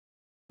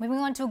Moving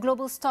on to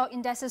global stock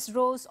indices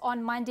rose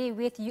on Monday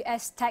with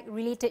US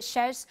tech-related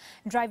shares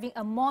driving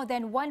a more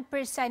than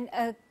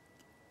 1%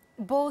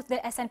 both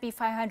the S&P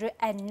 500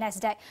 and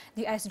Nasdaq.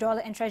 The US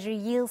dollar and Treasury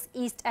yields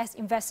eased as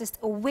investors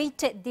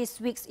awaited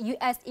this week's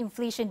US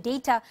inflation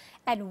data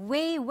and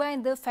weigh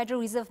when the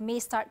Federal Reserve may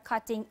start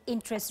cutting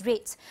interest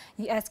rates.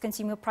 US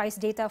consumer price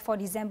data for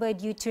December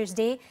due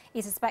Thursday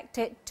is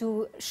expected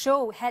to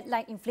show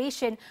headline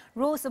inflation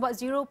rose about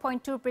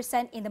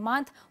 0.2% in the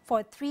month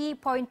for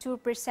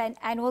 3.2%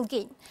 annual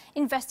gain.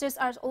 Investors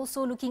are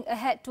also looking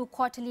ahead to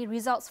quarterly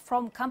results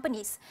from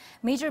companies.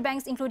 Major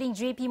banks including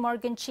JP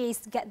Morgan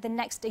Chase get the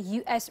next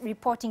US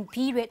reporting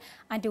period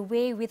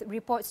underway with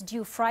reports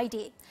due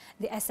Friday.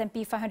 The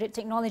S&P 500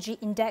 Technology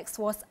Index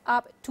was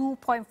up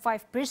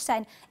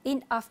 2.5%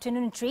 in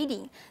afternoon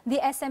trading.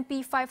 The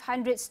S&P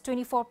 500's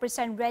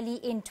 24% rally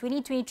in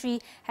 2023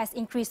 has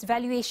increased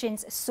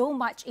valuations so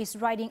much is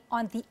riding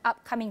on the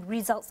upcoming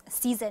results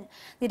season.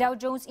 The Dow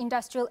Jones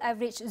Industrial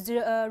Average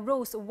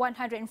rose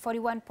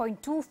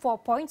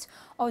 141.24 points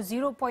or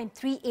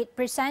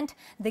 0.38%.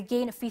 The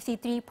gain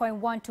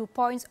 53.12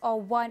 points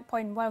or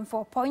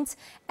 1.14 points.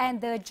 And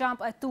the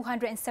jump at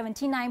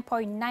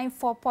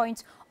 279.94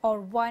 points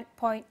or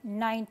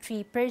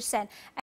 1.93%.